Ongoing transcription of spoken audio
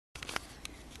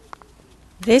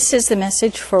This is the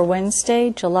message for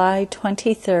Wednesday, July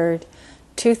 23rd,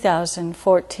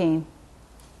 2014.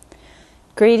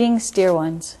 Greetings, dear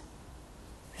ones.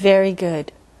 Very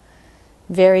good.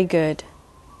 Very good.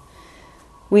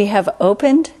 We have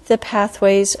opened the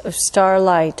pathways of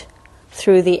starlight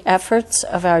through the efforts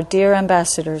of our dear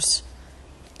ambassadors.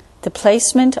 The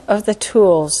placement of the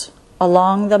tools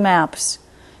along the maps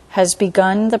has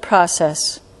begun the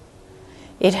process.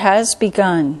 It has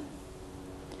begun.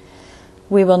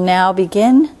 We will now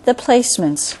begin the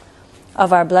placements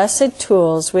of our blessed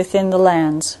tools within the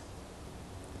lands.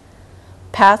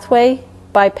 Pathway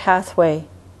by pathway,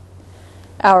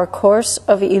 our course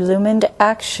of illumined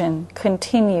action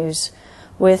continues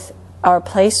with our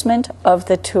placement of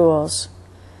the tools,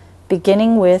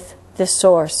 beginning with the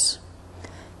source,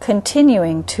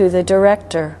 continuing to the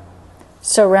director,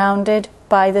 surrounded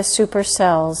by the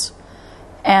supercells,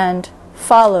 and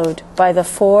followed by the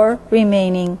four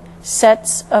remaining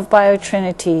sets of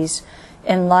biotrinities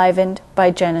enlivened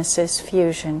by Genesis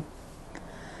fusion.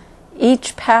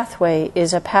 Each pathway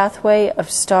is a pathway of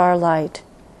starlight.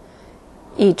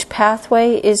 Each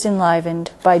pathway is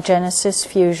enlivened by Genesis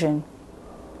fusion.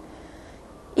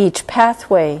 Each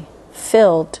pathway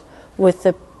filled with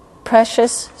the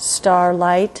precious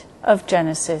starlight of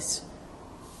Genesis.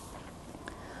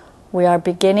 We are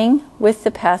beginning with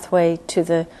the pathway to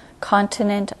the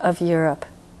continent of Europe.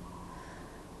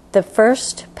 The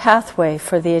first pathway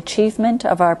for the achievement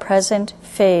of our present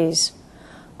phase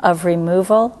of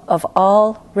removal of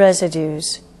all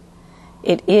residues.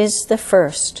 It is the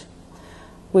first.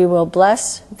 We will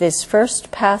bless this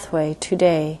first pathway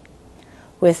today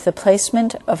with the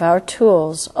placement of our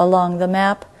tools along the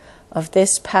map of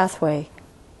this pathway.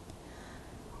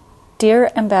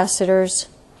 Dear ambassadors,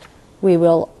 we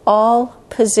will all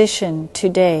position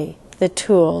today the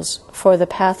tools for the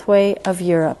pathway of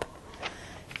Europe,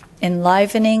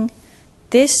 enlivening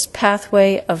this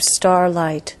pathway of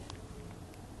starlight.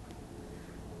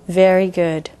 Very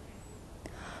good.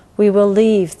 We will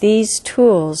leave these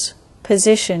tools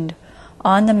positioned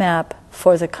on the map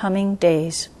for the coming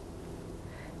days.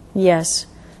 Yes,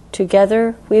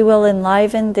 together we will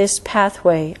enliven this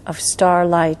pathway of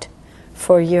starlight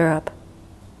for Europe.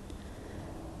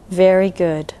 Very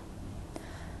good.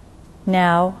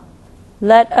 Now,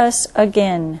 let us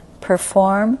again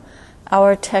perform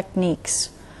our techniques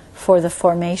for the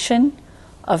formation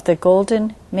of the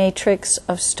golden matrix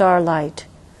of starlight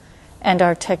and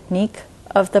our technique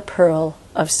of the pearl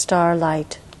of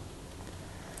starlight.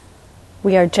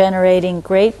 We are generating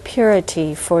great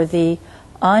purity for the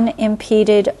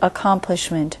unimpeded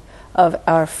accomplishment of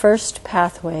our first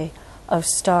pathway of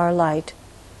starlight.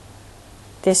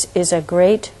 This is a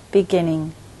great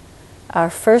beginning, our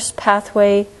first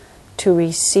pathway to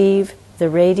receive the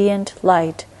radiant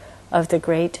light of the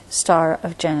great star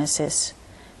of Genesis.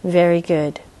 Very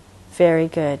good, very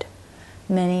good.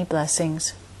 Many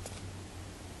blessings.